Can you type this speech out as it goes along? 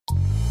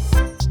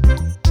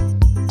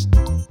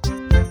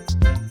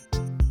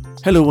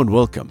Hello and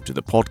welcome to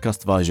the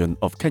podcast version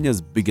of Kenya's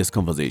biggest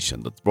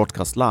conversation that's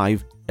broadcast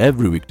live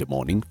every weekday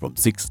morning from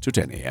 6 to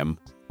 10 a.m.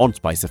 on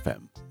Spice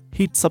FM.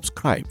 Hit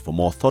subscribe for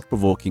more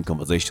thought-provoking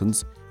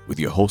conversations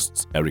with your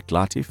hosts Eric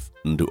Latif,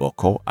 Ndu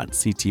Oko and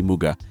CT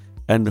Muga,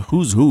 and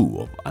who's who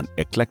of an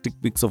eclectic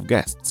mix of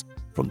guests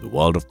from the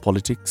world of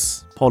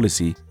politics,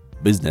 policy,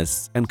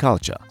 business and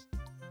culture.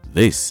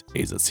 This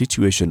is a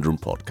Situation Room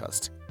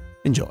podcast.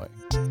 Enjoy.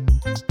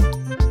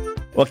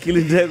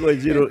 Wakili Ndegwa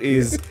Njiru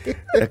is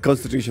a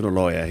constitutional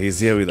lawyer. He's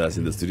here with us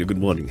in the studio. Good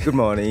morning. Good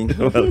morning.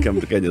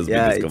 Welcome to Kenya's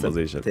biggest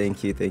conversation.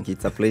 Thank you.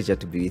 It's a pleasure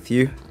to be with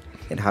you.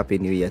 And Happy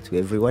New Year to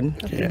everyone.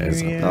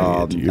 Yes,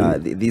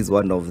 this is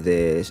one of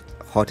the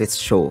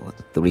hottest shows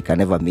that we can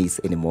never miss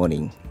in the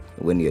morning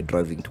when you're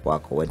driving to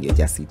work or when you're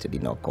just seated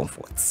in our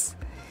comforts.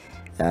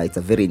 It's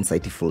a very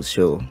insightful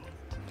show.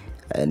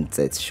 And it's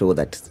a show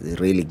that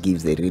really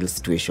gives the real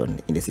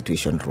situation in the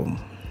Situation Room.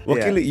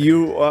 Wakili,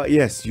 you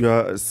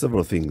are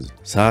several things.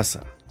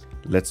 Sasa,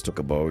 let's talk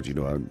about,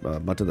 a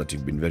matter that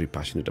you've been very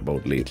passionate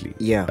about lately.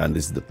 Yeah. And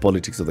this is the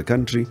politics of the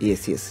country.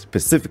 Yes.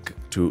 Specific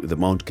to the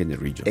Mount Kenya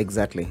region.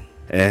 Exactly.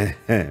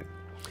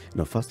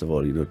 Now, first of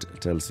all,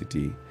 tell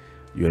City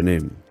your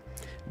name.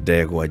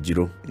 Ndegwa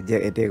Njiru.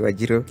 Ndegwa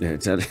Njiru.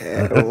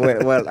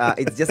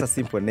 It's just a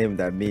simple name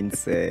that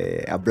means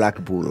a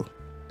black bull.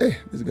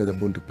 This guy's a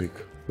bone to pick.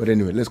 But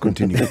anyway, let's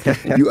continue.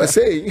 You are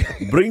saying...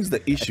 Brings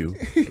the issue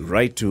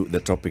right to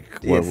the topic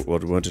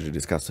what we wanted to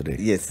discuss today.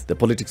 Yes. The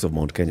politics of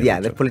Mount Kenya. Yeah,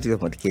 the politics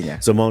of Mount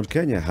Kenya. So Mount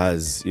Kenya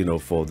has,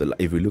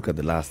 if we look at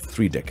the last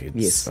 3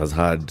 decades, has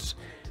had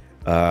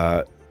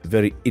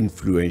very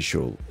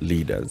influential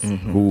leaders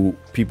who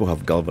people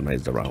have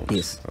galvanized around.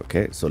 Yes.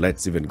 Okay, so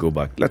let's even go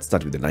back. Let's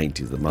start with the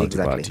 90s, the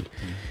multi-party.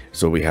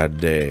 So we had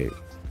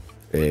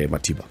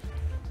Matiba.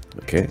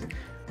 Okay,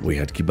 we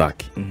had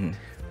Kibaki.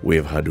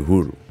 We've had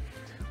Uhuru.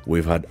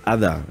 We've had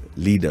other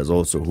leaders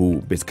also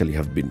who basically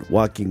have been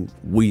working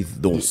with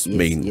those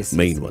main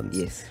ones.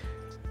 Yes.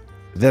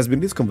 There's been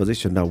this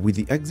conversation now with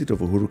the exit of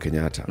Uhuru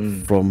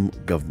Kenyatta from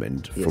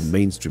government, from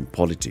mainstream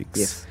politics.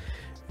 Yes.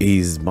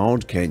 Is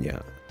Mount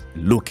Kenya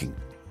looking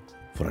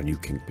for a new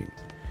kingpin?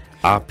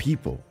 Are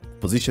people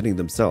positioning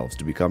themselves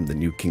to become the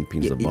new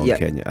kingpins of Mount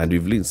Kenya? And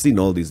we've seen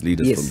all these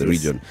leaders from the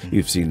region.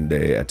 We've seen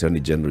the Attorney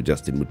General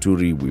Justin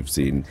Muturi. We've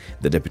seen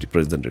the Deputy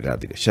President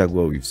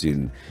Gachagua. We've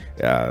seen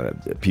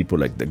people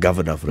like the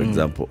governor, for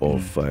example,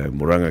 of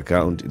Murang'a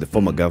County, the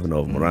former governor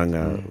of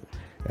Murang'a,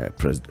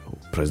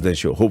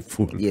 presidential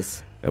hopeful,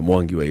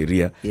 Mwangi wa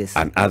Iria,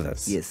 and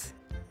others. Yes.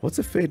 What's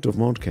the fate of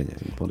Mount Kenya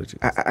in politics?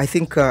 I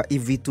think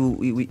if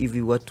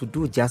we were to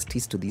do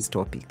justice to this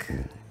topic,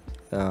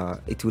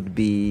 it would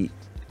be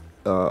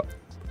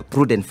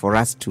prudent for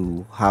us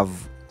to have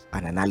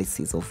an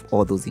analysis of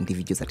all those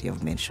individuals that you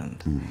have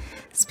mentioned.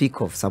 Speak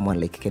of someone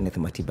like Kenneth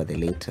Matiba the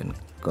late, and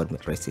God may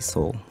rest his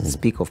soul.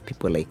 Speak of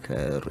people like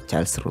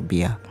Charles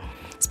Robia.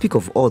 Speak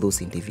of all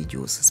those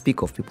individuals.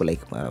 Speak of people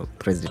like the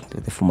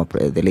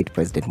late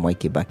President Mwai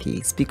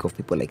Kibaki. Speak of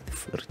people like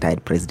the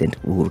retired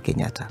President Uhuru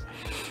Kenyatta.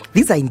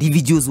 These are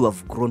individuals who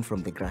have grown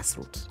from the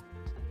grassroots.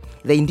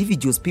 The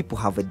individuals people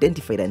have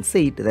identified and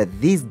said that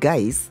these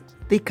guys,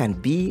 they can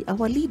be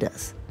our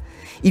leaders.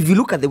 If you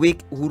look at the way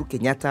Uhuru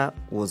Kenyatta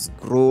was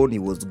grown, he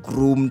was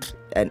groomed,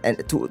 and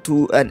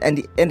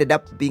he ended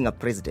up being a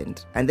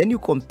president, and then you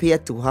compare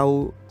to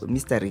how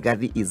Mr.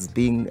 Rigathi is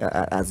being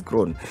has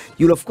grown,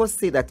 you'll of course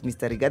say that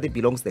Mr. Rigathi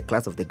belongs to the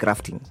class of the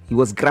grafting. He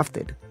was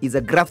grafted. He's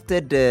a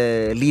grafted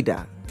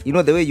leader. You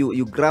know the way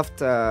you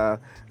graft a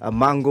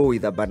mango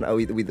with a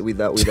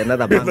with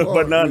another mango.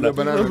 Banana.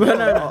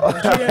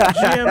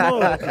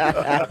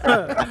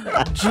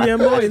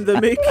 GMO in the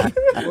making.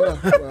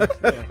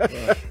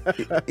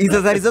 It's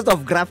as a result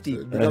of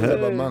grafting.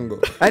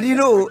 Mango. And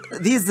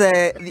these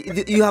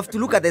you have to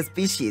look at the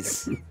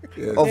species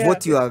of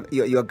what you are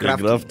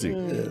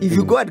grafting. If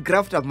you go and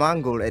graft a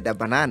mango and a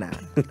banana,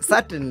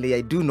 certainly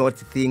I do not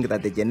think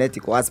that the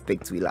genetic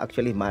aspects will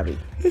actually marry.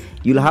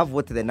 You'll have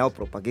what they're now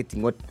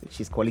propagating, what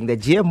she's calling the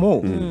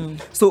GMO.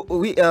 So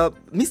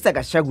Mr.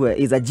 Gachagua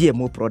is a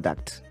GMO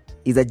product.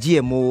 He's a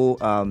GMO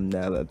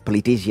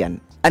politician.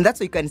 And that's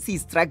why you can see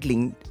he's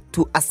struggling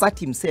to assert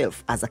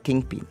himself as a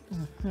kingpin.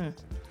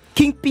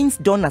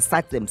 Kingpins don't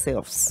assert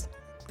themselves.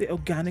 They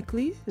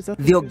organically?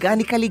 They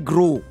organically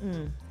grow.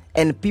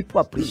 And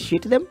people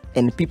appreciate them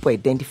and people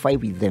identify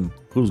with them.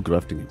 Who's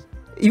grafting him?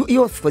 He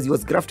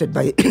was grafted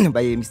by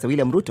Mr.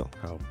 William Ruto.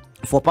 How?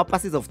 For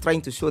purposes of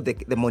trying to show the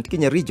Mount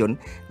Kenya region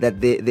that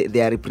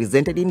they are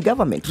represented in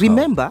government.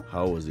 Remember,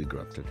 how was he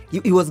grafted?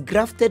 He was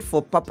grafted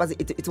for purpose.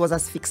 It was a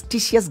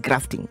fictitious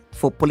grafting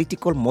for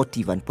political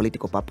motive and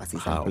political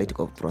purposes and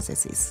political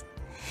processes.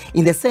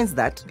 In the sense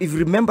that, if you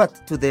remember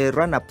to the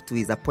run-up to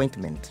his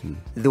appointment,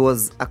 there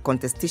was a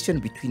contestation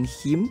between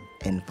him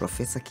and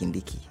Professor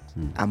Kindiki,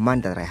 a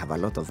man that I have a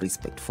lot of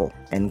respect for.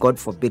 And God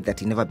forbid that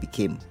he never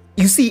became.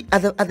 You see,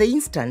 at the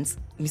instance,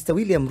 Mr.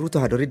 William Ruto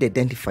had already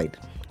identified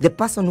the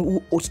person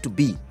who ought to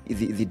be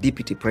the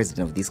deputy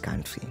president of this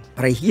country.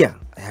 But I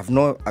have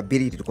no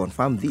ability to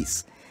confirm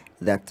this,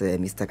 that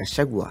Mr.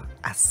 Gachagua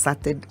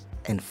asserted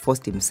and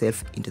forced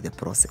himself into the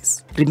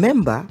process.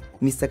 Remember,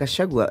 Mr.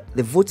 Gachagua,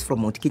 the votes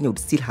from Mount Kenya would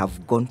still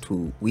have gone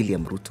to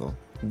William Ruto,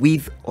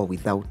 with or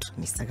without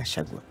Mr.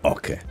 Gachagua.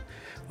 Okay.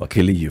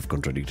 Wakili, you've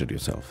contradicted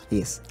yourself.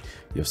 Yes.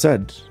 You've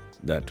said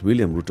that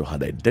William Ruto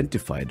had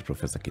identified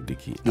Professor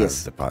Kindiki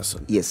as the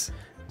person. Yes.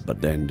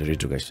 But then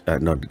Rigathi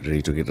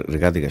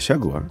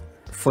Gachagua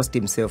forced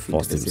himself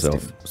into the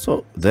system.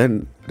 So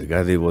then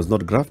Rigathi was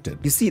not grafted.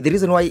 You see, the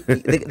reason why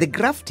the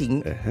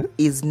grafting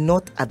is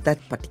not at that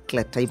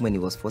particular time when he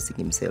was forcing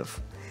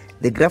himself.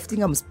 The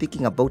grafting I'm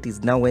speaking about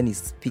is now when he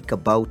speak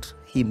about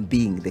him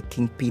being the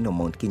kingpin of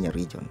Mount Kenya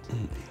region.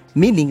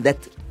 Meaning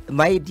that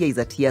my idea is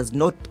that he has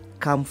not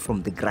come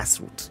from the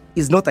grassroots.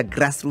 He's not a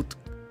grassroots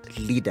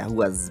leader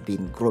who has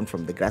been grown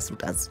from the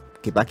grassroots as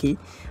Kibaki,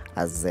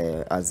 as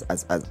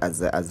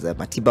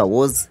Matiba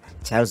was,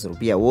 Charles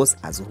Rubia was,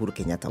 as Uhuru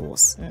Kenyatta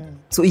was.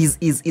 So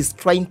he's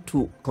trying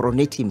to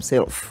coronate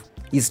himself.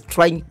 He's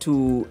trying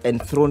to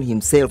enthrone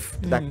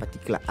himself to that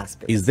particular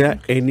aspect. Is there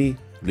any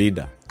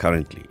leader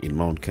currently in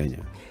Mount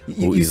Kenya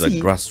who is a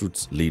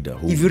grassroots leader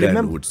who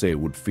would say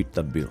would fit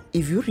that bill?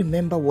 If you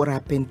remember what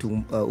happened to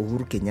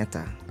Uhuru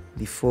Kenyatta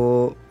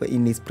before,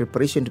 in his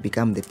preparation to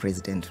become the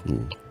president,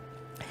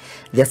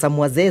 there are some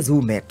wazees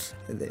who met.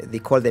 They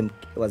call them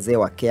wazee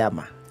wa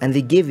Kiama, and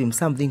they gave him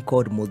something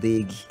called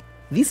modegi.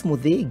 This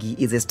modegi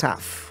is a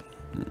staff.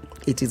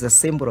 It is a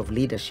symbol of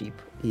leadership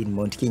in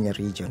Mount Kenya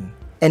region.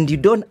 And you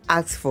don't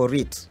ask for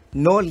it.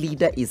 No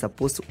leader is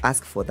supposed to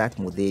ask for that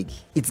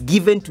modegi. It's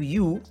given to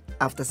you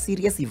after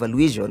serious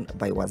evaluation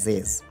by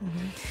wazees.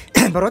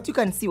 But what you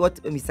can see what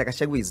Mr.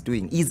 Gachagua is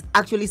doing is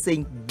actually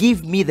saying,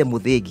 give me the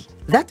modegi.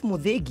 That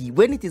modegi,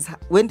 when it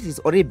is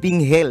already being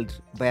held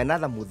by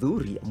another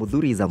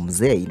Mudhuri is a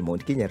mzee in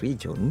Mount Kenya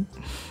region,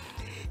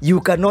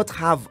 you cannot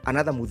have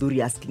another Mudhuri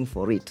asking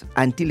for it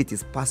until it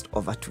is passed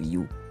over to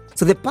you.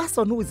 So the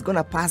person who is going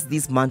to pass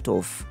this mantle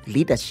of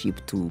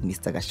leadership to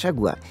Mr.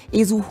 Gachagua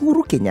is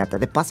Uhuru Kenyatta,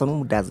 the person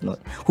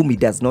whom he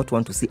does not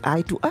want to see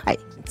eye to eye.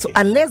 So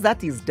unless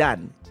that is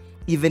done,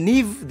 even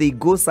if they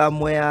go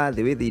somewhere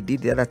the way they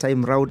did the other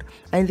time round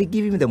and they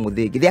give him the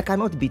Mudhegi, there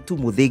cannot be two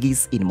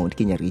Mudhegis in Mount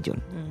Kenya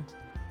region.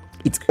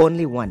 It's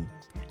only one.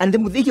 And the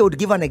Mudhegi would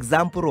give an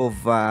example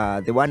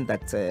of the one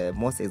that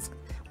Moses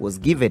was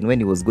given when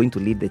he was going to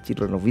lead the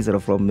children of Israel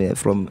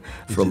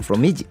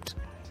from Egypt.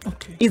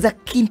 Okay. Is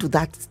akin to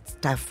that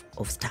type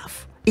of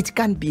stuff. It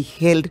can't be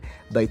held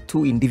by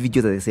two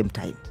individuals at the same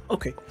time.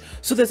 Okay,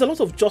 so there's a lot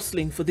of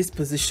jostling for this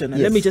position,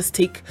 and let me just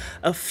take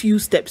a few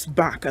steps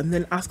back and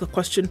then ask a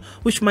question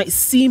which might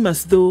seem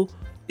as though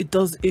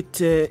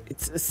it's a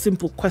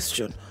simple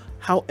question.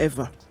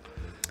 However,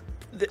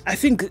 I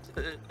think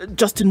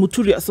Justin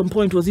Muturi at some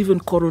point was even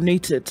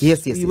coronated.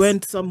 He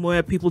went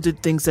somewhere, people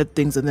did things, said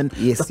things, and then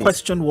the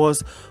question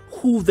was,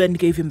 who then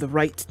gave him the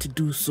right to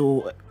do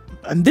so?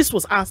 And this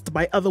was asked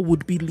by other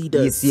would-be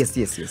leaders.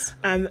 Yes.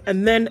 And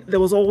then there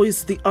was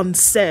always the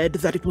unsaid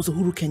that it was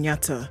Uhuru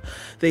Kenyatta.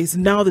 There's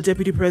now the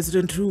deputy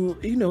president who,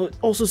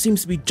 also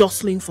seems to be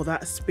jostling for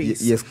that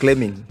space. Yes,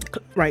 claiming.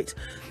 Right.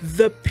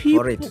 The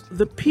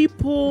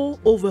people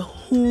over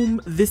whom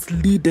this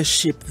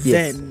leadership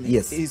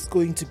is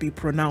going to be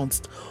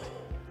pronounced,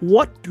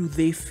 what do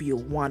they feel?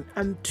 One.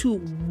 And two,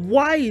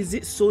 why is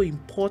it so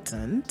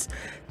important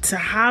to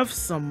have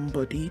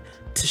somebody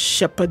to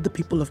shepherd the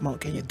people of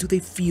Mount Kenya? Do they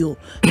feel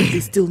that they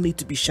still need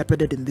to be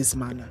shepherded in this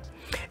manner?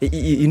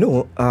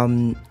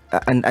 And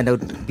I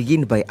would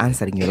begin by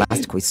answering your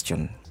last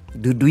question.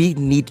 Do we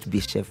need to be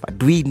shepherded?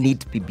 Do we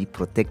need to be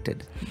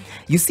protected?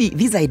 You see,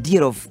 this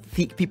idea of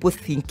people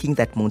thinking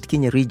that Mount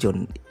Kenya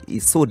region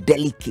is so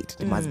delicate,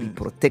 it must be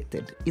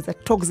protected, is a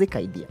toxic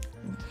idea.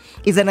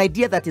 It's an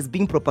idea that is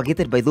being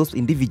propagated by those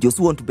individuals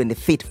who want to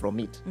benefit from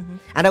it.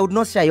 And I would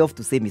not shy off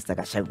to say Mr.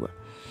 Gachagua.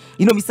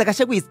 Mr.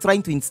 Gachagua is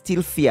trying to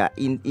instill fear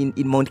in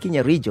Mount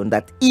Kenya region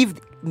that if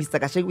Mr.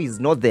 Gachagua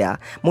is not there,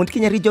 Mount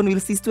Kenya region will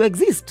cease to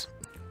exist.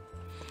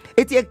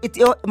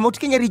 Mount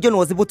Kenya region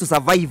was able to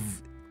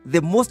survive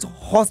the most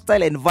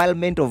hostile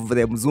environment of the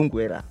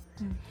Mzungu era.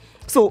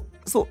 So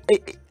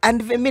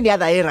and many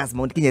other eras,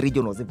 Mount Kenya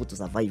region was able to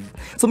survive.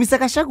 So Mr.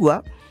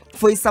 Gachagua,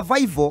 for his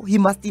survival, he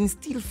must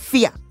instill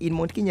fear in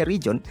Mount Kenya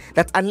region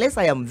that unless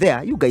I am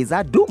there, you guys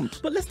are doomed.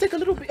 But let's take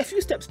a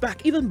few steps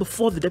back, even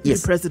before the deputy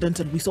president,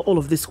 and we saw all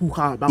of this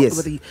hoo-ha about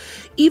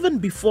even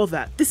before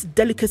that, this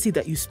delicacy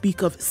that you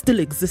speak of still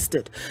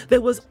existed.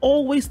 There was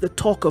always the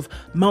talk of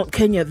Mount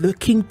Kenya, the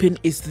kingpin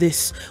is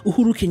this.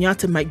 Uhuru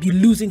Kenyatta might be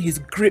losing his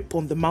grip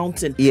on the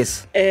mountain.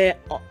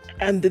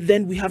 And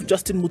then we have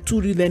Justin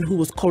Muturi then, who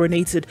was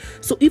coronated.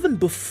 So even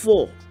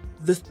before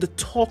the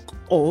talk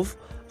of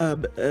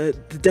the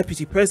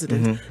deputy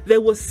president, there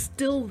was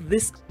still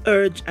this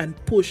urge and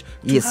push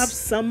to have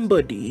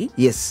somebody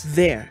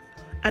there.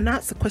 And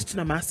that's the question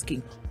I'm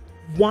asking.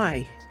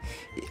 Why?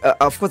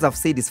 Of course, I've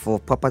said this for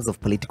purpose of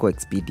political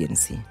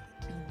expediency.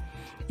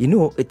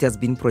 It has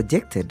been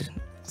projected,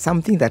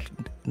 something that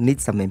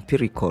needs some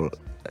empirical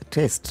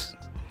test,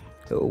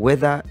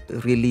 whether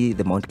really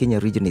the Mount Kenya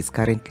region is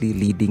currently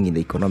leading in the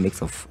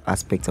economics of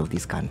aspects of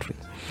this country.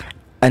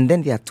 And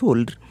then they are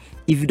told,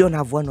 if you don't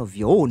have one of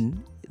your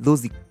own,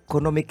 those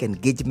economic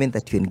engagement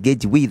that you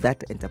engage with,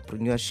 that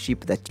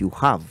entrepreneurship that you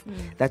have,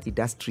 that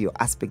industrial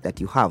aspect that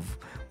you have,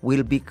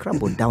 will be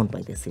crumbled down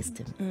by the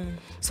system.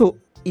 So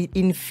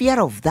in fear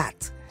of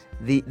that,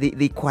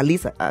 they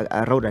coalesce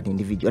around an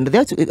individual. And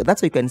that's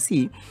why you can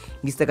see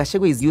Mr.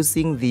 Gachagua is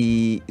using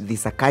the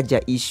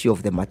Sakaja issue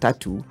of the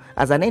matatu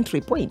as an entry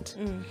point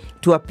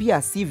to appear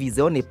as if he's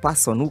the only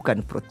person who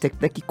can protect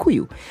the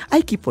Kikuyu.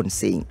 I keep on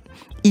saying,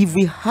 if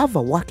we have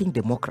a working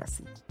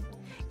democracy,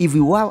 if we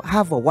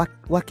have a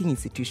working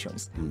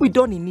institutions, we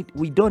don't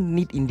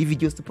need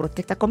individuals to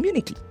protect a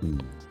community.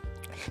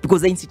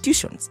 Because the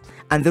institutions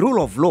and the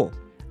rule of law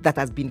that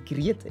has been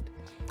created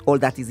or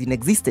that is in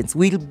existence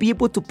will be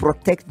able to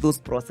protect those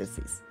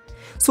processes.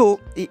 So,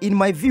 in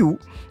my view,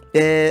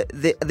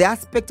 the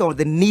aspect of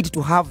the need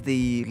to have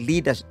the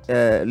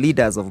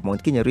leaders of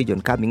Mount Kenya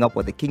region coming up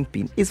with the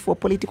Kingpin is for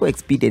political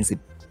expediency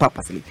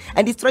purposely.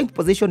 And he's trying to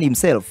position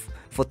himself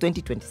for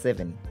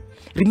 2027.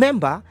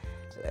 Remember,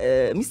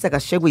 Mr.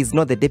 Gachagua is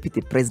not the deputy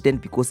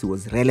president because he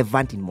was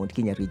relevant in Mount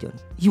Kenya region.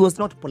 He was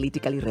not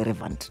politically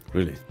relevant.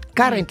 Really?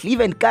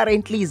 Even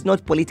currently, he's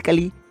not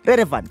politically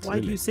relevant. Why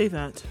do you say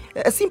that?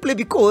 Simply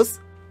because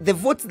the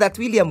votes that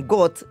William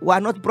got were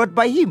not brought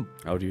by him.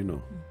 How do you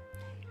know?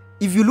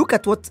 If you look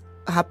at what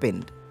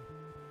happened,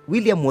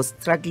 William was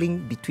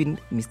struggling between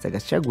Mr.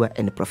 Gachagua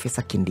and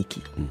Professor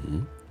Kindiki.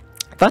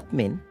 That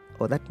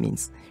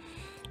means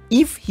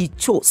if he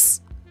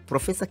chose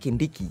Professor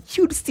Kindiki,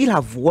 he would still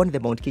have won the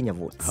Mount Kenya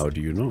votes. How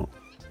do you know?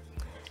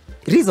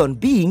 Reason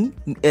being,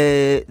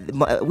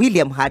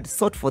 William had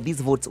sought for these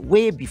votes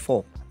way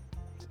before.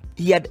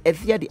 He had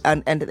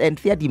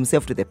adhered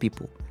himself to the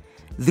people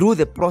through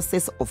the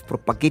process of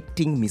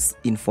propagating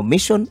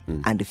misinformation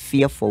and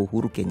fear for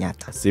Uhuru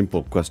Kenyatta.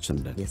 Simple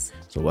question then. Yes.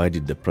 So why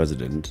did the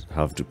president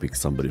have to pick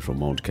somebody from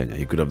Mount Kenya?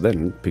 He could have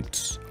then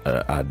picked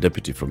a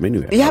deputy from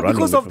anywhere. Yeah,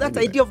 because of that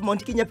idea of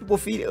Mount Kenya people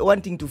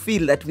wanting to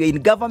feel that we are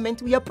in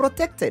government, we are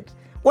protected.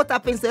 What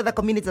happens to other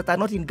communities that are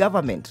not in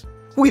government?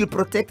 Who will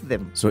protect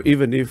them? So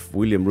even if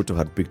William Ruto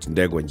had picked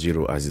Ndegwa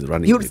Njiru as his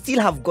running he would mate,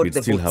 still have got he'd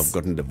the still votes. have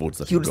gotten the votes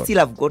that He would still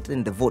have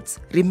gotten the votes.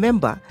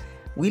 Remember,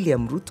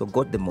 William Ruto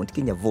got the Mount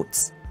Kenya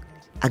votes.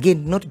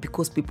 Again, not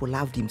because people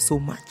loved him so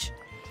much,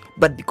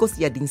 but because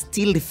he had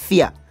instilled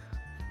fear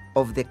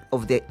of the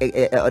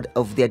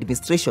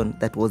administration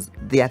that was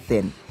there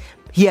then.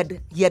 He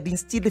had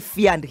instilled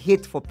fear and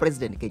hate for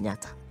President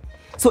Kenyatta.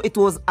 So it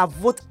was a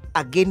vote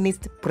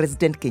against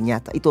President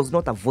Kenyatta. It was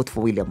not a vote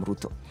for William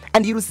Ruto.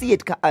 And you'll see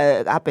it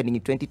happening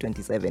in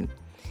 2027.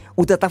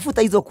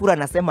 Utatafuta hizo kura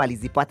nasema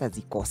alizipata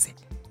zikose.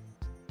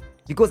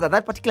 Because at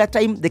that particular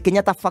time, the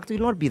Kenyatta fact will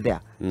not be there.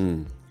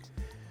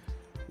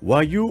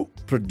 Were you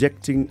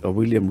projecting a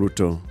William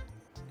Ruto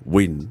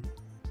win,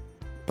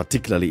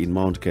 particularly in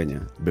Mount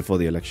Kenya, before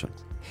the election?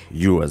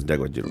 You as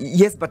Ndegwa Njiru?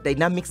 Yes, but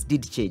dynamics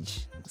did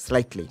change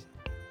slightly.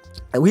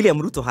 William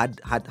Ruto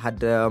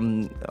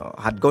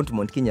had gone to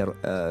Mount Kenya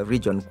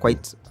region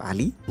quite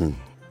early.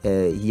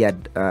 He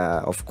had,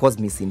 of course,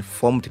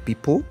 misinformed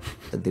people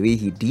the way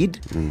he did.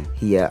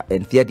 He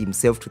endeared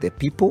himself to the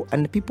people,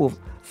 and the people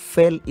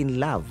fell in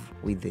love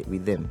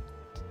with them.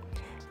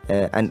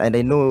 And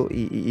I know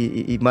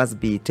he must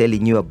be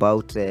telling you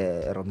about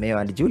Romeo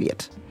and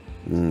Juliet.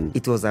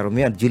 It was a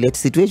Romeo and Juliet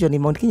situation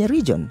in Mount Kenya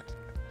region.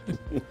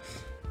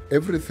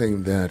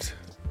 Everything that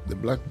the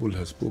Black Bull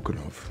has spoken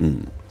of,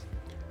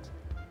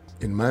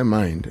 in my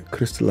mind,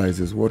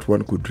 crystallizes what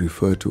one could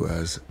refer to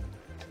as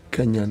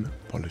Kenyan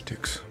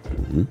politics.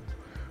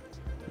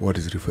 What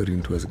is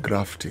referring to as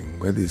grafting,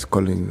 whether he's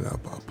calling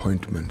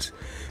appointments.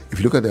 If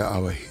you look at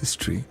our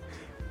history,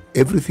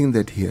 everything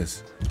that he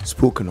has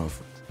spoken of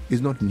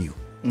is not new.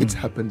 It's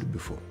happened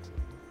before.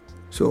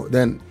 So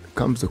then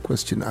comes the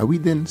question, are we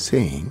then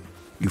saying,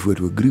 if we were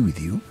to agree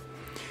with you,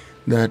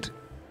 that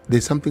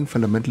there's something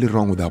fundamentally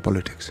wrong with our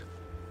politics?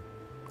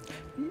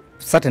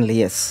 Certainly,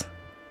 yes.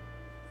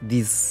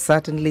 There's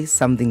certainly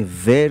something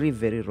very,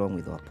 very wrong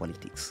with our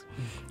politics.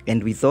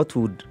 And we thought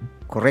we would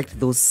correct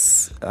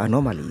those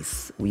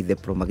anomalies with the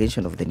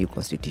promulgation of the new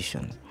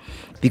constitution.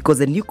 Because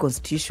the new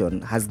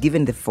constitution has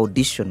given the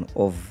foundation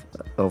of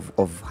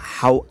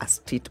how a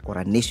state or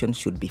a nation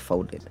should be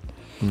founded.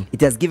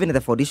 It has given the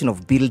foundation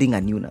of building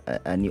a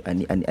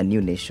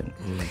new nation.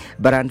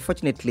 But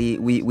unfortunately,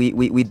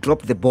 we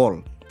dropped the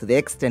ball to the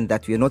extent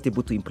that we are not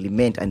able to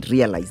implement and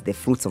realize the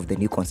fruits of the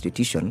new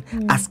constitution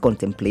as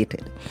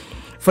contemplated.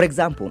 For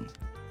example,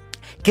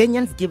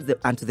 Kenyans give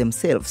unto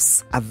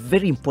themselves a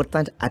very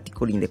important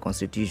article in the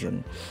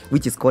constitution,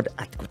 which is called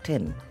Article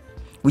 10,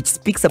 which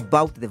speaks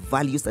about the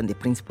values and the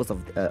principles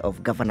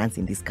of governance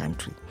in this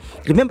country.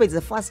 Remember, it's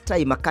the first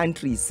time a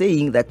country is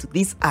saying that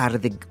these are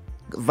the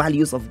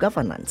values of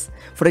governance.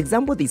 For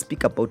example, they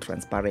speak about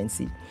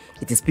transparency.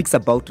 It speaks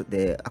about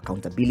the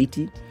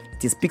accountability.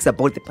 It speaks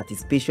about the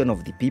participation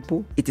of the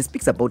people. It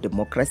speaks about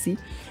democracy.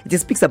 It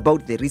speaks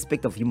about the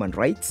respect of human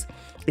rights.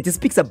 It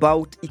speaks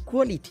about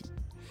equality.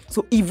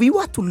 So if we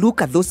were to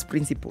look at those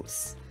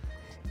principles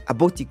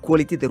about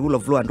equality, the rule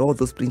of law, and all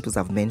those principles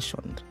I've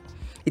mentioned,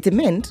 It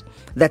meant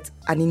that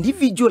an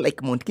individual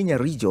like Mount Kenya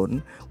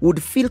region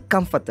would feel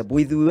comfortable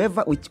with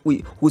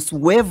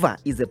whoever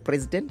is a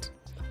president,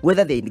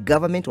 whether they're in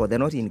government or they're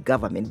not in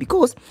government,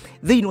 because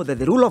they know that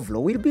the rule of law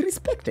will be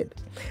respected.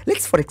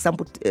 Let's, for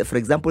example,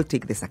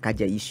 take the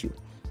Sakaja issue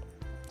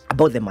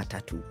about the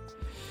Matatu.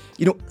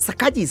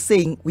 Sakaja is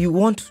saying we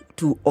want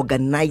to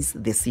organize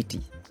the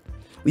city.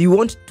 We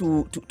want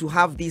to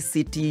have this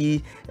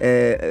city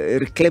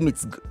reclaim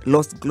its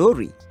lost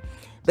glory.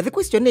 But the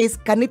question is,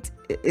 can it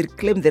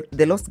reclaim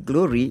the lost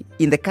glory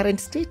in the current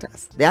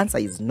status? The answer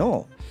is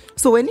no.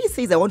 So when he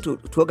says, I want to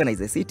organize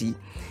the city,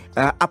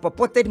 a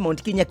purported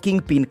Mount Kenya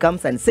Kingpin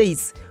comes and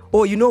says,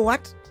 oh, you know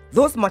what?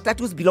 Those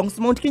Matatus belong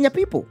to Mount Kenya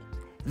people.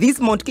 These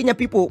Mount Kenya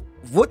people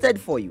voted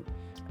for you.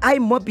 I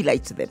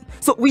mobilized them.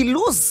 So we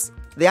lose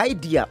the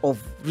idea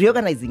of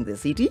reorganizing the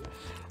city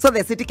so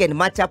the city can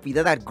match up with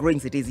other growing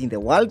cities in the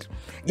world,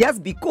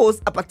 just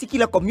because a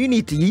particular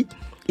community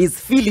is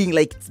feeling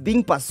like it's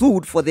being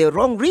pursued for the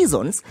wrong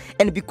reasons,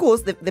 and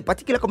because the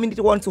particular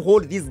community wants to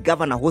hold this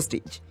governor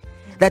hostage,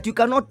 that you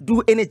cannot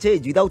do any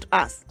change without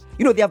us.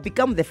 They have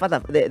become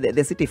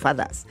the city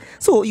fathers.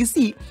 So you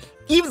see,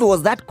 if there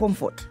was that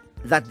comfort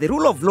that the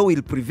rule of law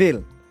will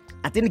prevail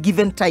at any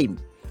given time,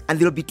 and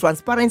there will be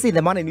transparency in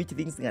the manner in which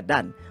things are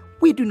done,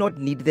 we do not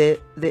need the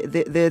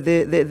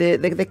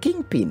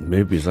kingpin.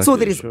 Maybe it's so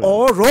there is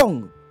all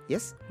wrong.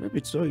 Yes? Maybe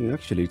it's wrong.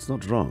 Actually, it's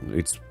not wrong.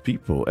 It's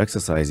people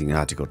exercising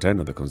Article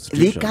 10 of the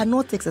Constitution. They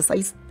cannot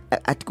exercise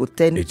Article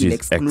 10 in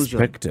exclusion. It is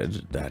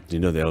expected that,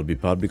 there will be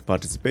public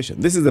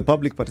participation. This is the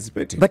public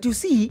participating. But you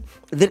see,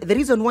 the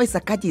reason why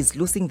Sakaja is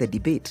losing the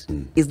debate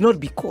is not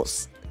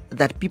because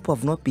that people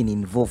have not been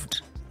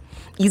involved.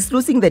 He's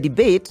losing the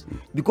debate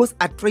because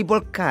a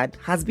tribal card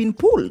has been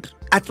pulled.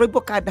 A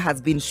tribal card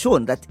has been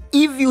shown that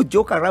if you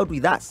joke around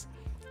with us,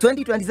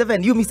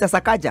 2027, you, Mr.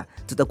 Sakaja,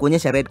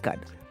 tutakuonyesha red card.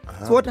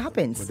 So what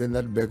happens? But then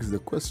that begs the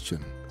question.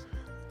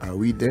 Are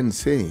we then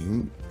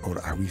saying, or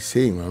are we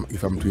saying,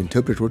 if I'm to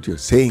interpret what you're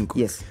saying,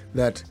 yes,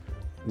 that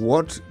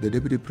what the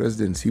Deputy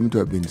President seemed to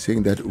have been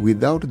saying, that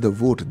without the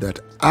vote that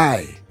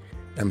I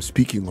am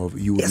speaking of,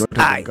 you would not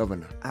have been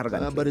governor.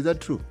 But is that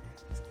true?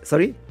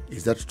 Sorry?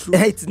 Is that true?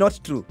 It's not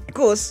true.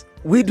 Because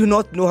we do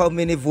not know how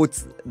many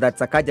votes that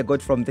Sakaja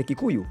got from the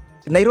Kikuyu.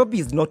 Nairobi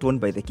is not owned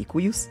by the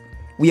Kikuyus.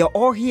 We are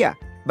all here.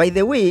 By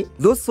the way,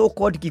 those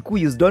so-called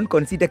Kikuyus don't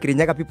consider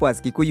Kirinyaga people as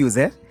Kikuyus,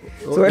 eh?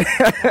 Oh. So,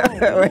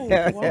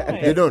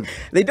 they don't?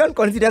 They don't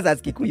consider us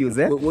as Kikuyus,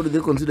 eh? What do they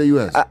consider you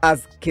as?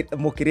 As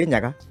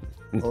Mokirinyaga.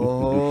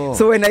 Oh.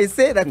 So when I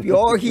say that we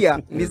all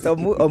here, Mr.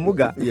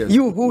 Omuga, yes,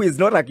 you who is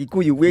not a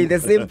Kikuyu, we're in the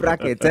same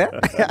bracket, eh?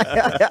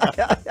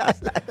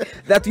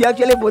 That we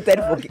actually voted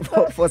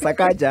for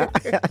Sakaja.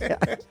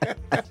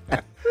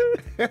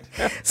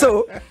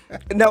 So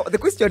now the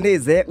question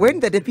is,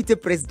 when the deputy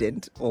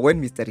president, or when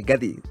Mr.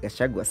 Rigathi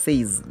Gachagua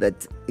says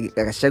that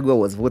Gachagua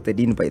was voted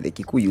in by the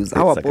Kikuyus,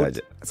 how about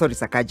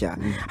Sakaja?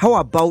 How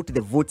about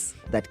the votes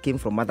that came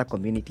from other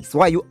communities?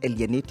 Why are you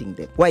alienating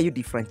them? Why are you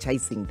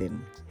defranchising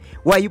them?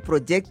 Why are you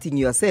projecting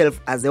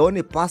yourself as the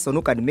only person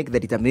who can make the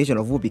determination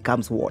of who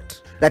becomes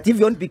what? That if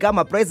you want to become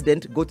a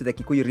president, go to the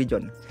Kikuyu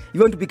region. If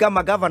you want to become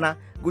a governor,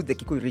 go to the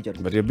Kikuyu region.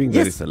 But you're being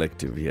very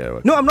selective here.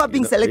 No, I'm not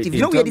being selective.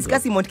 We are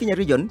discussing Mount Kenya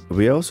region.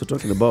 We are also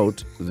talking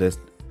about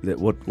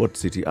what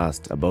City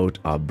asked about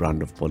our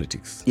brand of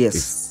politics. Yes.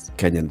 It's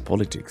Kenyan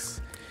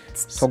politics.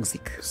 It's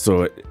toxic.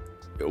 So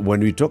when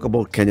we talk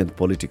about Kenyan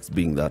politics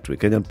being that way,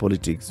 Kenyan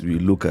politics, we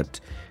look at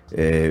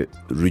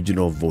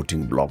regional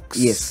voting blocks,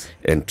 yes,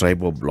 and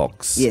tribal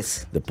blocks.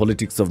 Yes. The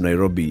politics of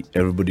Nairobi,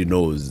 everybody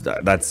knows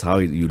that. That's how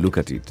you look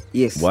at it.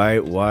 Yes.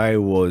 Why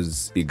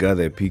was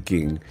Igathe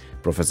picking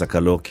Professor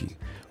Kaloki?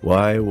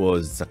 Why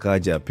was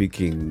Sakaja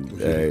picking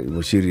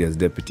Mushiri as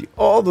deputy?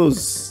 All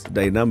those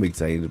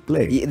dynamics are in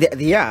play.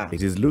 Yeah.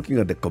 It is looking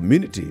at the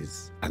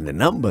communities and the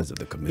numbers of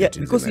the communities.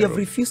 Yeah, because we have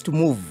refused to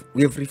move.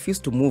 We have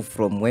refused to move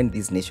from when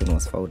this nation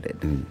was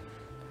founded.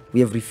 We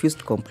have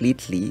refused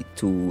completely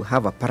to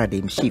have a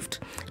paradigm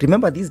shift.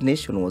 Remember, this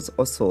nation was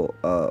also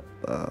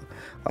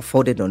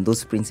founded on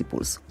those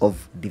principles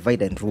of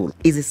divide and rule.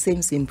 It's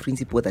the same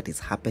principle that is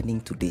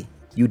happening today.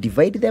 You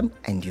divide them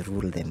and you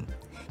rule them.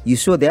 You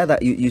show the other,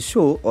 you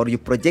show or you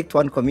project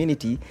one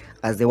community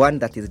as the one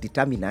that is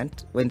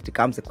determinant when it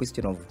becomes a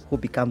question of who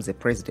becomes the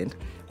president,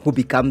 who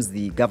becomes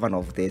the governor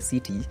of the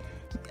city,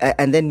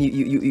 and then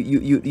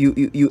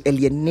you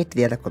alienate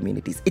the other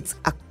communities. It's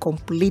a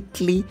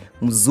completely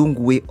Mzungu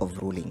way of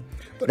ruling.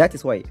 That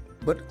is why.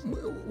 But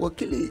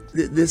Wakili,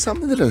 there's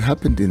something that has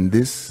happened in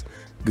this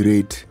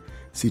great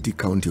city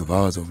county of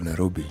ours of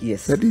Nairobi.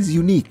 Yes. That is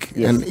unique.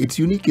 Yes. And it's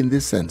unique in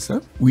this sense.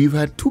 Huh? We've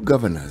had two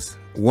governors.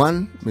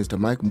 One, Mr.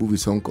 Mike Mbuvi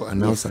Sonko,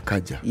 and now yes.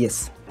 Sakaja.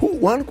 Yes. Who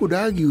one could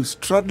argue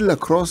straddle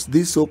across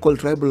these so-called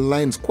tribal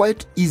lines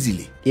quite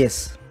easily.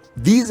 Yes.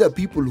 These are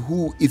people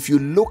who, if you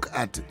look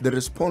at the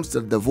response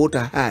that the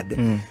voter had,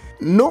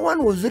 no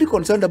one was very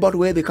concerned about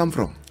where they come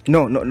from.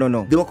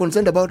 No. They were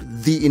concerned about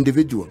the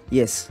individual.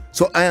 Yes.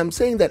 So I am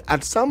saying that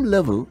at some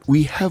level,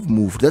 we have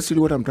moved. That's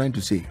really what I'm trying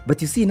to say.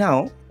 But you see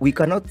now, we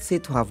cannot say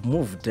to have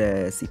moved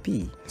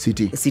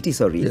CT,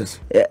 sorry. Yes.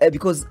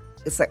 Because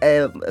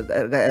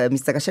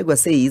Mr. Gachagua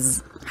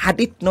says, had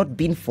it not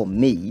been for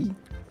me,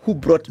 who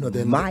brought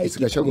my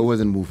Gachagua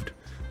wasn't moved.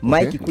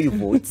 My Kikuyu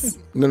votes.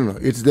 No.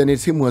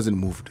 It's him who hasn't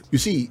moved. You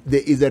see,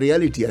 there is a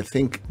reality I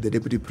think the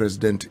Deputy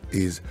President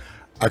is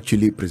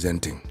actually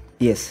presenting.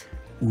 Yes.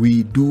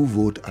 We do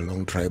vote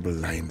along tribal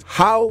lines.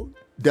 How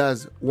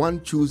does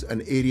one choose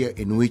an area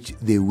in which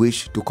they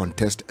wish to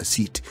contest a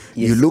seat?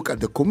 Yes. You look at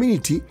the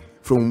community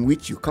from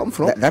which you come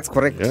from. That's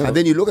correct. Yeah. And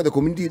then you look at the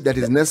community that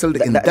is nestled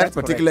in that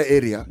particular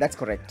area. That's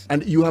correct.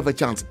 And you have a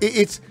chance.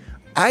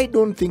 I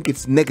don't think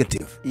it's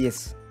negative.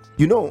 Yes.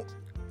 You know,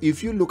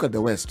 if you look at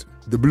the West,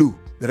 the blue,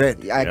 the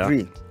red. I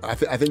agree. I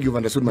think you've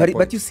understood my point.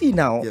 But you see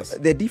now,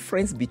 the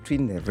difference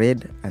between the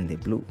red and the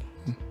blue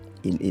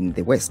in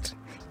the West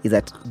is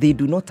that they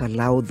do not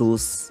allow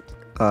those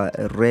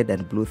red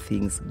and blue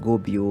things go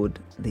beyond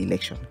the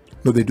election.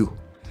 No, they do.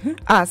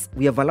 Us,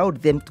 we have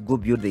allowed them to go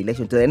beyond the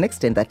election to an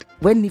extent that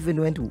when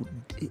to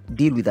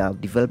deal with a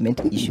development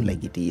issue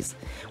like it is,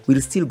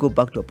 we'll still go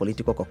back to our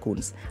political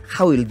cocoons.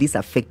 How will this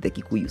affect the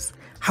Kikuyus?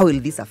 How will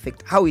this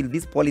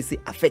policy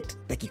affect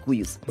the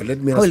Kikuyus? But let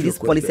me ask How will this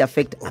policy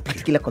affect a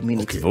particular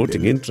community?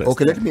 Voting interest.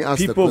 Okay, let me ask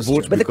People the question.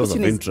 vote But the because of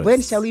question is, interest.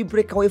 when shall we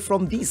break away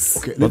from this?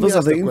 Okay, But those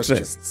are the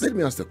interests. Let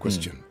me ask the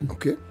question,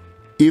 okay?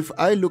 If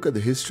I look at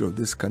the history of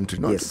this country,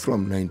 not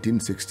from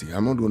 1960,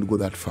 I'm not going to go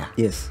that far.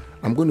 Yes.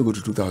 I'm going to go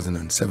to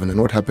 2007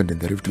 and what happened in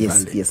the Rift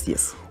Valley.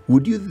 Yes.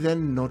 Would you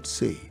then not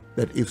say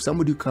that if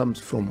somebody comes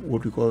from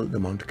what we call the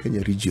Mount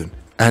Kenya region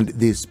and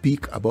they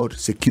speak about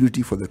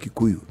security for the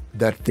Kikuyu,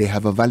 that they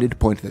have a valid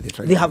point that they're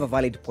trying They have a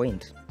valid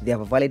point.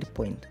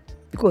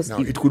 Because now,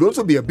 it could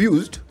also be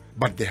abused,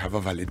 but they have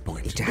a valid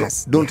point. It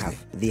has. Don't they?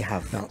 They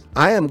have. Now,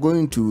 I am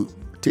going to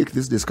take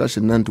this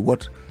discussion then to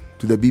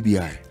the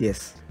BBI.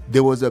 Yes.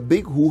 There was a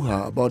big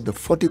hoo-ha about the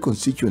 40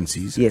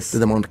 constituencies Yes. that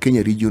the Mount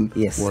Kenya region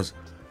Yes. was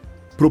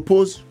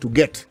proposed to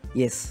get.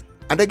 Yes.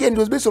 And again, it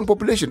was based on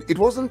population. It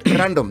wasn't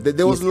random.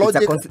 There was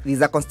logic.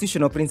 There's a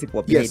constitutional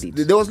principle Yes, behind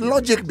it. there was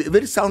logic,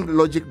 very sound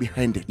logic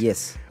behind it.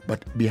 Yes.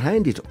 But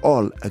behind it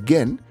all,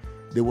 again,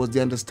 there was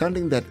the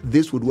understanding that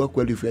this would work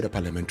well if we had a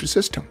parliamentary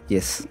system.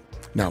 Yes.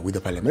 Now, with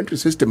the parliamentary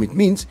system, it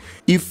means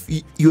if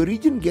your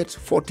region gets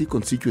 40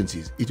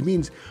 constituencies, it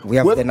means we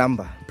have the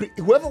number.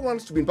 Whoever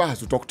wants to be in power has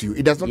to talk to you.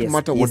 It does not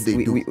matter what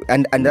they do.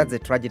 And that's the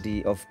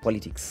tragedy of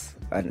politics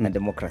and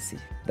democracy,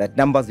 that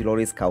numbers will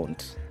always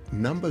count.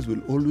 Numbers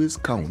will always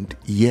count,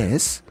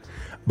 yes,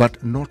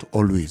 but not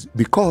always.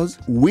 Because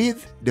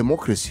with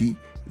democracy,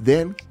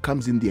 then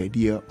comes in the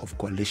idea of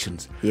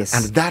coalitions. Yes.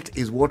 And that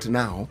is what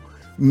now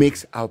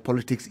makes our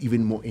politics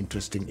even more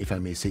interesting, if I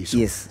may say so.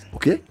 Yes.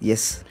 Okay?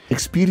 Yes.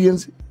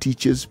 Experience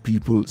teaches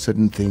people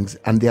certain things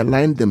and they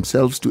align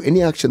themselves to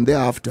any action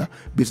thereafter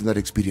based on that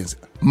experience.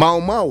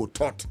 Mau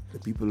taught the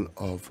people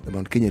of the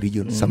Mount Kenya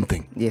region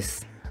something.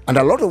 Yes. And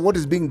a lot of what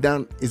is being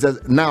done is as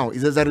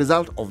a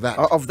result of that.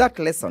 Of that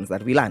lessons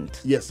that we learned.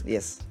 Yes.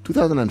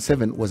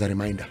 2007 was a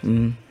reminder.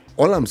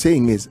 All I'm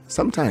saying is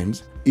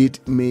sometimes it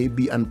may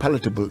be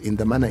unpalatable in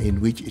the manner in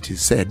which it is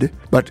said,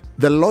 but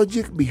the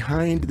logic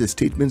behind the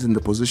statements and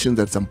the positions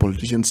that some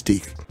politicians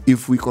take,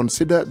 if we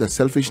consider the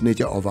selfish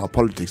nature of our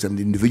politics and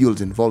the individuals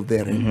involved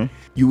therein,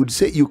 you would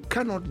say you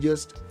cannot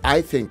just,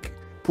 I think,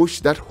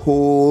 push that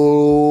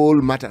whole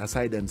matter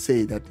aside and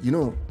say that,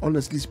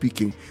 honestly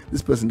speaking,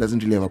 this person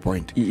doesn't really have a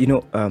point.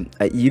 Again,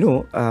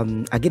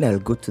 I'll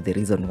go to the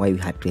reason why we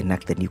had to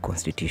enact the new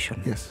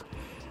constitution. Yes.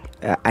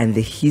 And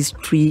the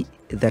history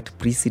that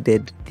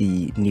preceded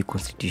the new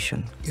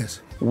constitution.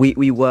 Yes.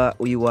 We were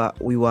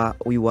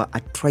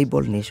a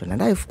tribal nation,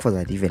 and of course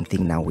I even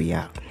think now we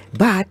are.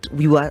 But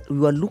we were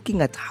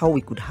looking at how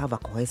we could have a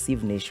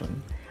cohesive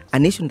nation. A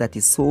nation that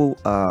is so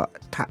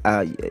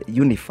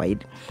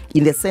unified,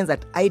 in the sense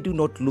that I do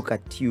not look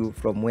at you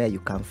from where you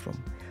come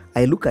from.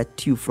 I look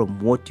at you from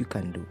what you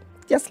can do.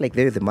 Just like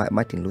the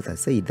Martin Luther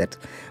said that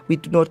we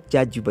do not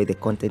judge you by the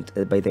content,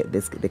 by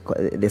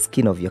the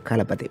skin of your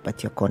color,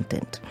 but your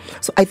content.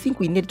 So I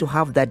think we need to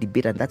have that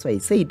debate, and that's why I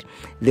said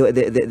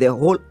the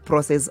whole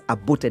process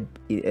aborted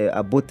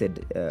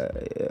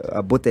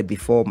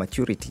before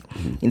maturity,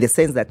 in the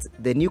sense that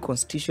the new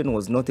constitution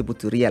was not able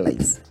to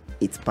realize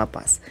its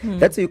purpose.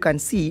 That's why you can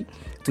see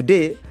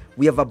today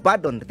we have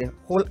abandoned the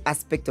whole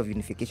aspect of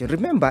unification.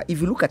 Remember,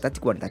 if you look at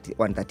Article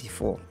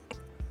 134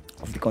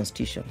 of the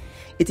Constitution,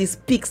 it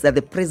speaks that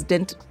the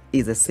president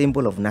is a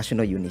symbol of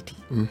national unity.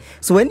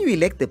 So when you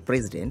elect the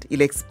president,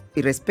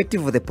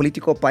 irrespective of the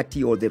political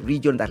party or the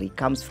region that he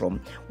comes from,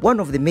 one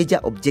of the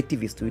major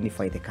objectives is to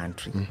unify the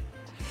country.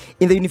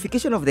 In the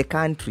unification of the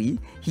country,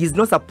 he is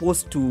not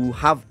supposed to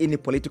have any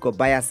political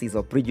biases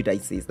or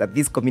prejudices that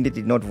this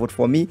community did not vote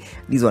for me,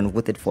 this one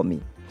voted for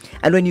me.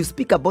 And when you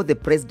speak about the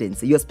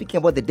presidency, you're speaking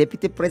about the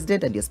deputy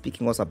president, and you're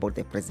speaking also about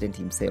the president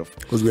himself.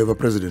 Because we have a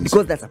presidency.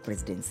 Because that's a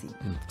presidency.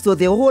 So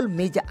the whole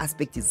major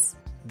aspect is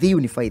they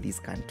unify this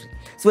country.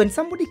 So when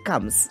somebody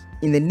comes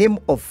in the name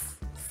of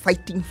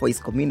fighting for his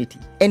community.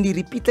 And he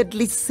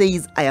repeatedly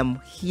says, I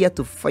am here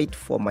to fight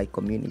for my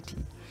community.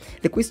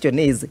 The question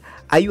is,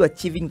 are you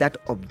achieving that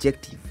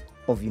objective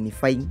of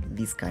unifying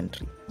this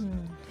country?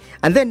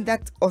 And then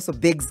that also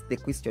begs the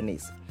question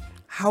is,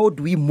 how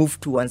do we move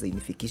towards the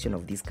unification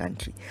of this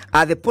country?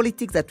 Are the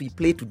politics that we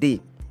play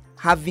today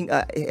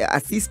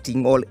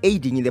assisting or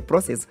aiding in the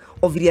process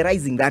of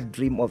realizing that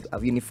dream of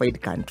a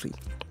unified country?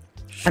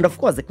 And of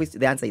course,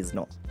 the answer is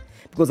no.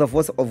 Because of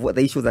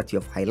the issues that you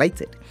have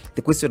highlighted,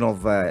 the question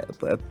of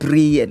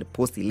pre- and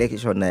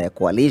post-election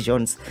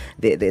coalitions,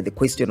 the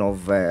question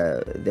of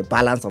the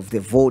balance of the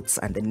votes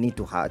and the need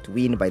to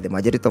win by the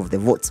majority of the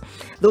votes.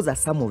 Those are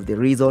some of the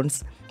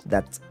reasons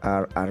that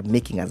are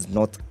making us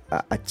not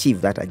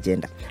achieve that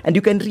agenda. And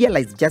you can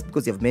realize, just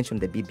because you have mentioned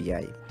the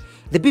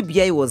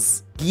BBI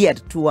was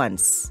geared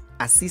towards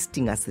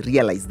assisting us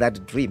realize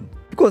that dream.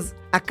 Because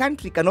a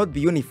country cannot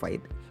be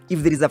unified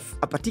if there is a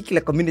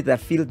particular community that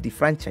feels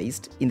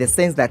defranchised in the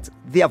sense that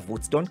their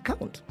votes don't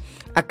count.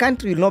 A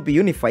country will not be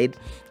unified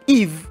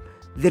if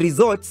the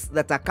results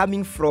that are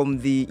coming from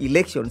the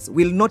elections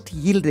will not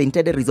yield the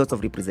intended results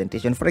of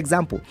representation. For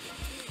example,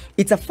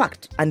 it's a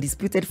fact,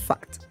 undisputed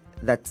fact,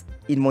 that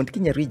in Mount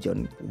Kenya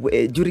region,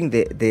 during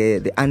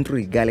the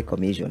Andrew Igale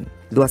Commission,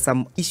 there were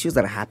some issues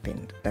that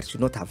happened that should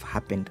not have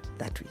happened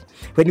that way.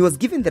 When he was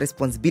given the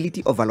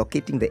responsibility of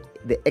allocating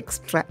the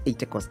extra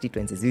 80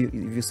 constituencies, if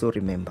you so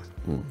remember,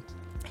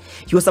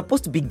 he was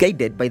supposed to be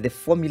guided by the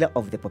formula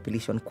of the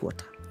population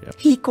quota. Yep.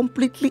 He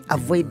completely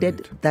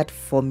avoided that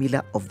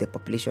formula of the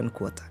population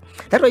quota.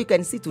 That's why you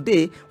can see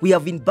today we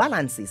have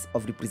imbalances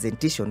of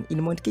representation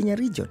in Mount Kenya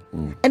region.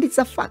 And it's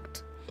a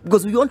fact.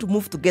 Because we want to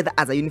move together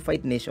as a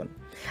unified nation.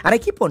 And I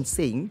keep on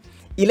saying,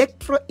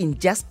 electoral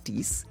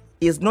injustice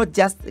is not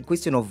just a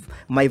question of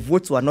my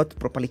votes were not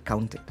properly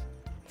counted.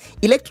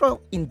 Electoral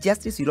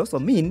injustice will also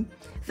mean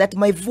that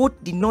my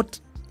vote did not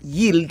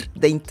yield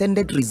the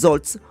intended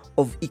results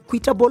of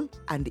equitable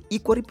and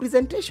equal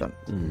representation.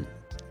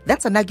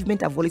 That's an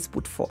argument I've always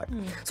put forward.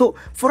 So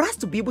for us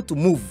to be able to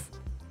move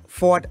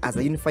forward as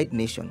a unified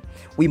nation,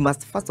 we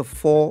must first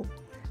of all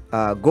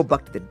go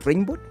back to the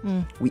drawing board.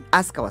 We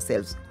ask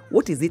ourselves,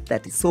 what is it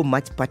that is so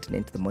much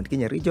pertinent to the Mount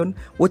Kenya region?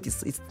 What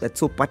is it that's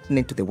so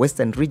pertinent to the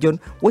Western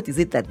region? What is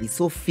it that they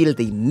so feel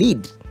they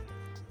need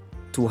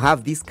to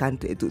have this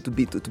country to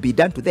be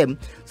done to them,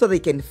 so they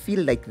can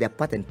feel like they're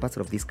part and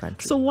parcel of this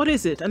country? So what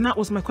is it? And that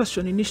was my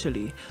question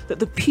initially, that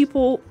the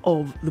people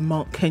of the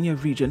Mount Kenya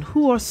region,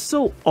 who are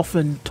so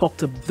often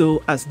talked of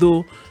as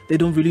though they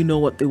don't really know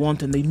what they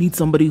want and they need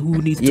somebody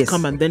who needs to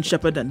come and then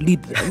shepherd and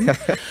lead them.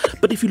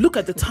 But if you look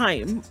at the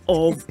time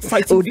of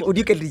fighting... Would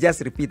you can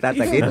just repeat that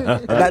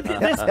again?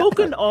 They're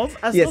spoken of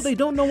as though they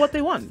don't know what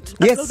they want,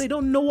 as though they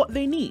don't know what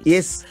they need.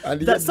 Yes.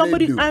 And that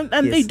somebody they do.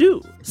 And they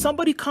do.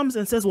 Somebody comes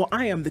and says, well,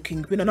 I am the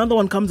kingpin. Another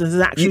one comes and says,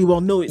 actually,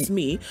 well, no, it's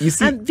me.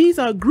 And these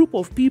are a group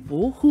of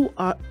people who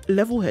are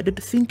level-headed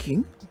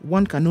thinking,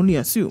 one can only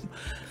assume.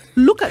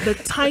 Look at the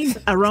time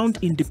around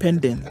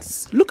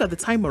independence.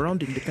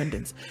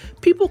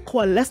 People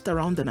coalesced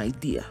around an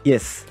idea.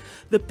 Yes.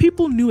 The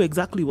people knew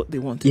exactly what they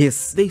wanted.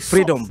 Yes. They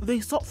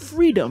sought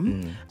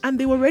freedom, and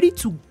they were ready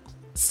to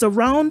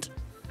surround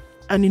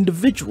an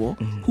individual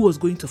who was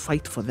going to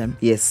fight for them.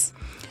 Yes.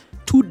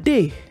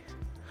 Today,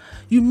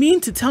 you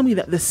mean to tell me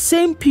that the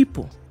same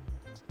people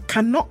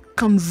cannot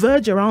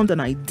converge around an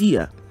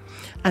idea,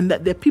 and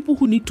that there are people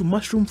who need to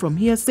mushroom from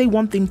here, say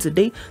one thing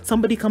today,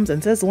 somebody comes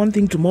and says one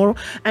thing tomorrow,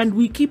 and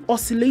we keep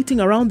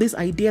oscillating around this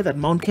idea that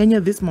Mount Kenya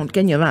this, Mount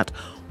Kenya that.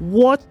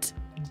 What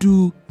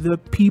do the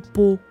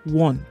people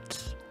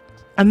want?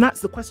 And that's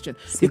the question.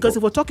 Simple. Because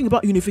if we're talking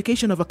about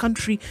unification of a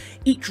country,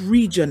 each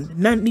region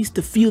now needs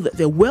to feel that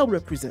they're well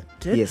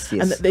represented,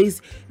 and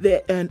that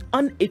they're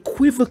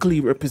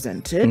unequivocally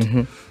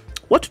represented.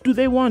 What do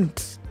they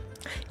want?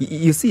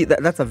 You see,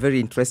 that's a very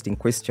interesting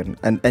question.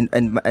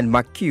 And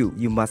Mark Q,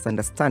 you must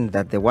understand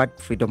that the word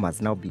freedom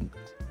has now been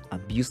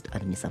abused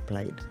and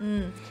misapplied.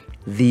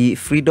 The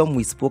freedom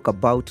we spoke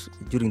about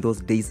during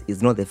those days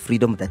is not the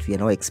freedom that we are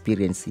now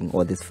experiencing,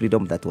 or the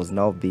freedom that was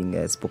now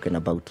being spoken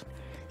about.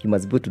 You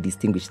must be able to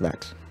distinguish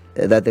that.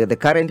 That the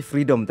current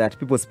freedom that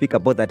people speak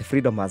about, that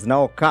freedom has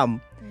now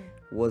come,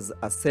 was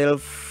a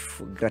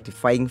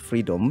self-gratifying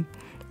freedom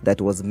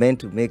that was meant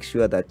to make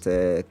sure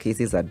that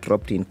cases are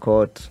dropped in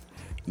court,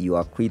 you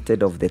are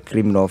acquitted of the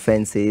criminal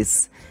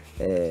offenses,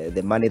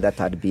 the money that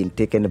had been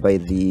taken by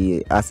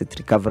the asset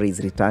recovery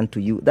is returned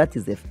to you. That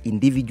is the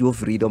individual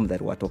freedom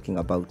that we're talking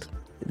about.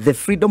 The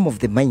freedom of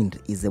the mind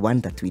is the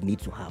one that we need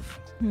to have.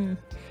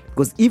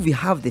 Because if we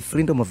have the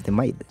freedom of the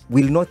mind,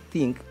 we'll not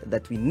think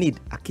that we need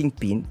a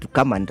kingpin to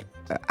come and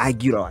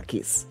argue our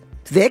case.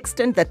 To the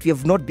extent that we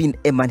have not been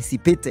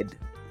emancipated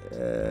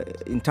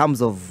in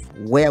terms of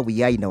where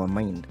we are in our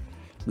mind,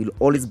 we'll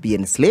always be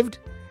enslaved,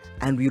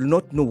 and we will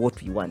not know what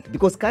we want.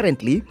 Because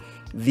currently,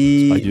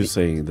 Are you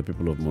saying the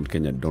people of Mount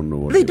Kenya don't know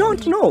what they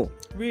don't know?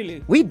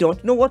 Really? We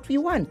don't know what we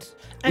want.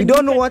 And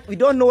we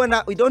don't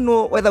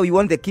know whether we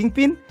want the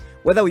kingpin,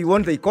 whether we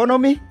want the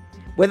economy,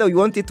 whether we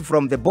want it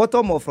from the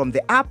bottom or from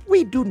the up.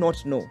 We do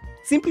not know.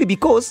 Simply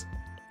because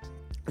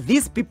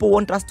these people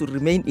want us to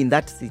remain in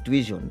that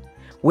situation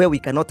where we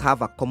cannot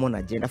have a common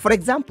agenda. For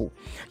example,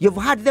 you've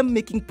heard them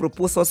making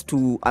proposals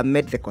to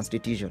amend the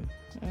constitution.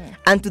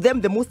 And to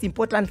them, the most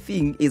important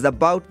thing is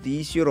about the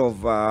issue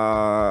of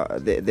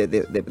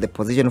the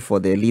position for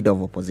the leader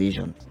of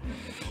opposition.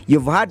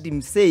 You've heard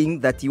him saying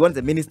that he wants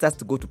the ministers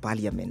to go to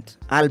parliament.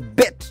 I'll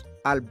bet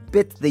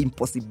the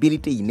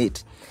impossibility in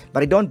it.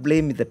 But I don't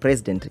blame the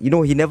president. He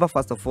never,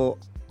 first of all,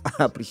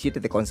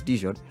 appreciated the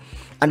constitution.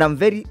 And I'm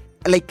very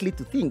likely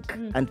to think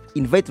and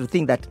invite to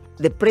think that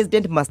the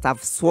president must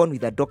have sworn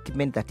with a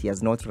document that he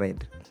has not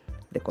read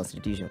the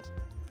constitution.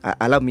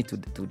 Allow me to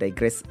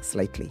digress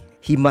slightly.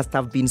 He must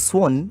have been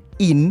sworn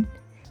in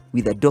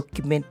with a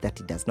document that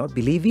he does not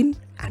believe in,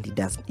 and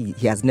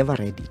he has never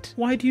read it.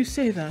 Why do you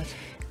say that?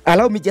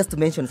 Allow me just to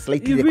mention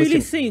slightly you the really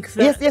question. Think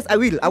that? Yes, I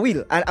will,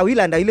 and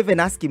I'll even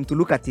ask him to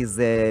look at his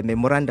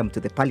memorandum to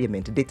the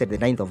parliament dated the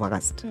 9th of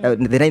August, the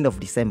 9th of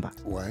December.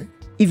 Why?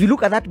 If you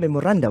look at that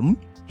memorandum,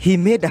 he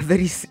made a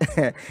very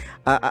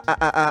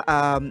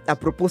a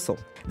proposal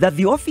that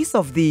the office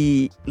of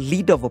the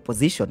leader of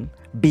opposition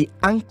be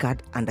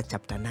anchored under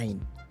Chapter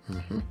 9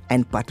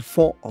 and Part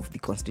 4 of the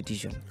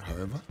Constitution.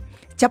 However,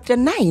 Chapter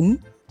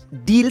 9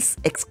 deals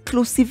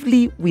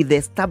exclusively with the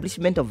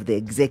establishment of the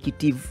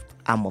executive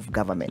arm of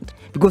government,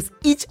 because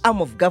each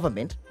arm of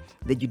government,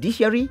 the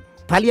judiciary,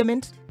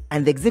 parliament,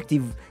 and the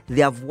executive,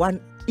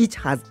 each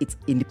has its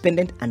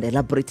independent and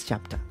elaborate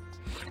chapter.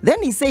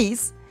 Then he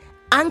says,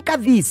 anchor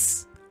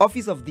this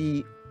office of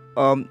the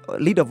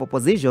leader of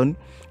opposition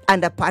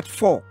under Part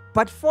 4.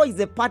 Part 4 is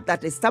the part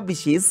that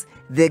establishes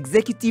the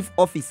executive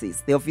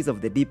offices, the office of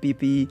the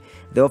DPP,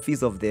 the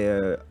office of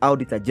the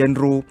Auditor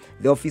General,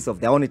 the office of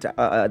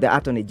the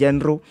Attorney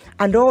General,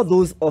 and all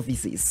those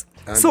offices.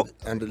 And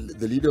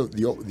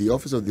the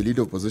office of the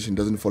leader of opposition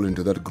doesn't fall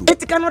into that group.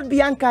 It cannot be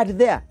anchored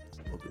there.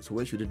 Okay, so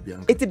where should it be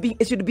anchored?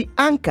 It should be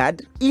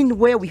anchored in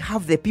where we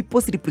have the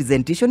people's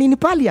representation in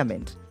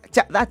Parliament.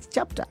 That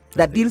chapter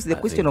that deals with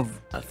the question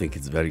of... I think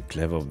it's very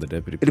clever of the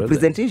deputy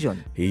representation.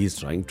 President. He is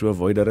trying to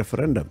avoid a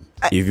referendum.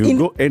 If you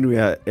go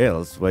anywhere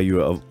else where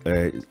you are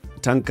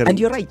tankering, and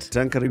you're right,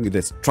 tankering with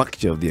the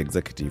structure of the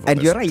executive,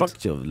 and you're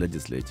structure of the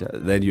legislature,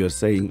 then you are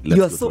saying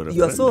you are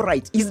so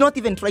right. He's not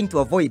even trying to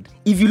avoid.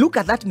 If you look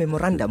at that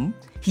memorandum,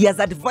 he has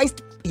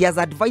advised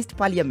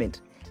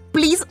Parliament,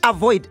 please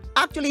avoid.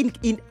 Actually,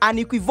 in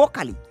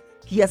unequivocally,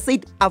 he has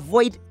said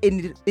avoid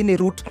any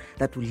route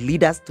that will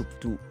lead us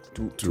to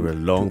a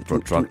long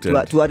protracted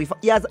it's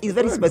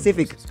very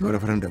specific.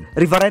 Referendum.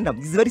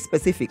 It's very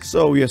specific.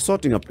 So we are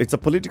sorting up. It's a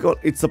political.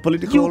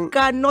 You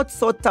cannot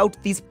sort out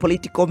this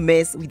political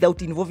mess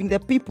without involving the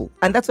people,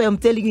 and that's why I'm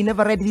telling you, he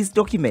never read this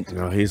document.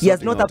 No, he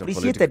has not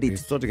appreciated it.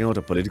 He's sorting out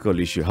a political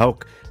issue.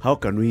 How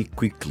can we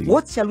quickly?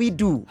 What shall we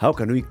do? How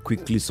can we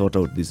quickly sort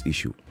out this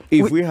issue?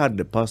 If we had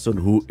the person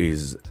who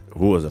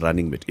was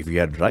running it, if we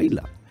had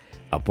Raila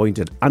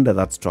appointed under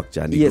that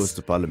structure and he goes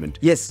to parliament.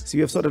 Yes. So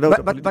you have sorted out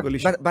a political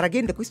issue. But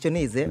again, the question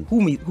is,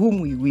 whom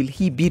will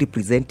he be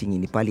representing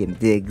in the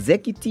parliament? The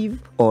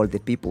executive or the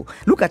people?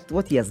 Look at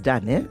what he has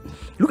done.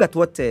 Look at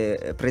what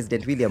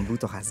President William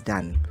Ruto has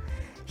done.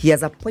 He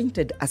has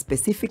appointed a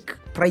specific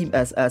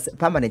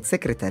permanent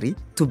secretary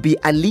to be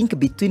a link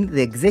between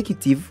the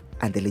executive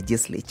and the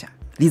legislature.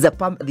 These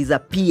are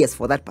PS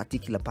for that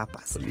particular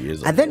purpose.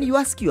 And then you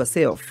ask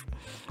yourself,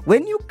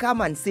 when you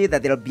come and say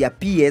that there will be a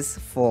PS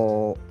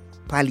for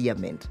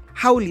Parliament,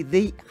 how will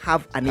they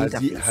have an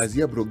interface? Has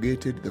he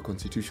abrogated the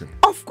constitution?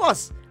 Of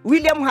course.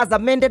 William has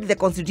amended the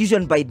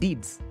constitution by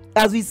deeds.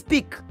 As we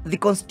speak, the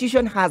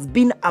constitution has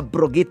been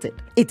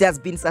abrogated. It has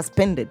been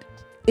suspended.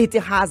 It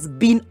has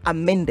been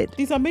amended.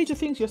 These are major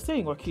things you're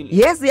saying, Wakili.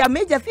 Yes, they are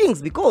major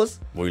things because...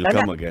 We'll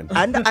come again.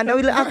 And I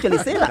will actually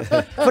say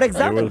that. For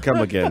example... We'll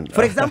come again.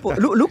 For example,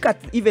 look at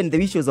even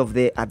the issues of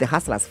the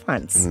Hustlers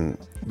funds.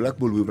 Black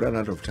Bull, we've run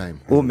out of time.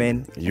 Oh,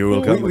 man. You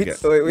will come again.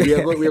 We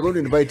are going to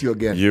invite you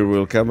again. You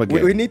will come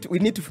again. We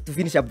need to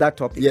finish up that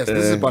topic. Yes,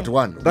 this is part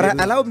one.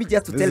 But allow me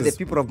just to tell the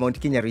people of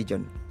Mount Kenya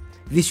region,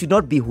 they should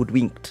not be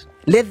hoodwinked.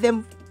 Let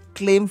them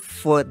claim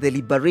for the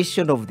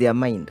liberation of their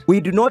mind. We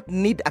do not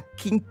need a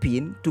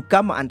kingpin to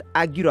come and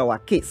argue our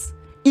case.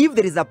 If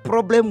there is a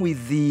problem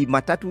with the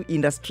matatu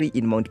industry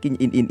in Mount Kenya,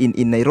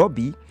 in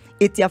Nairobi,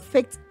 it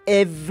affects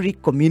every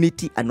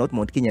community and not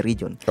Mount Kenya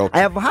region. Okay.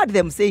 I have heard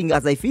them saying,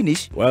 as I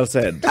finish... Well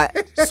said.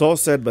 So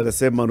said by the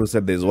same man who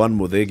said there's one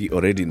Muthegi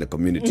already in the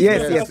community.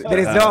 Yes. There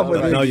is no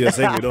Muthegi. Now you're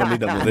saying you don't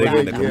need a Muthegi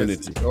in the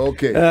community.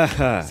 Okay.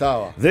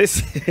 Sawa.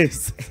 This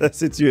is the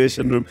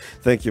Situation Room.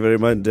 Thank you very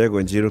much,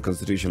 Ndegwa Njiru,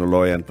 constitutional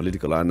lawyer and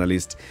political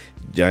analyst.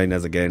 Join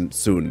us again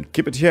soon.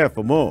 Keep it here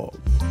for more.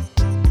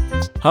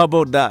 How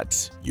about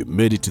that? You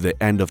made it to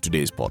the end of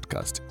today's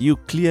podcast. You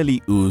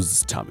clearly ooze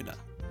stamina.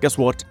 Guess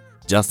what?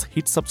 Just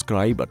hit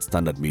subscribe at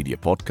Standard Media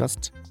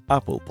Podcast,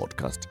 Apple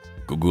Podcast,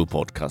 Google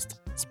Podcast,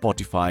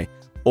 Spotify,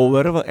 or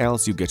wherever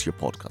else you get your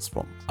podcasts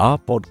from. Our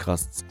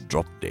podcasts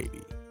drop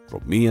daily.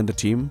 From me and the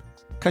team,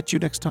 catch you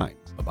next time.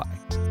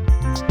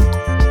 Bye-bye.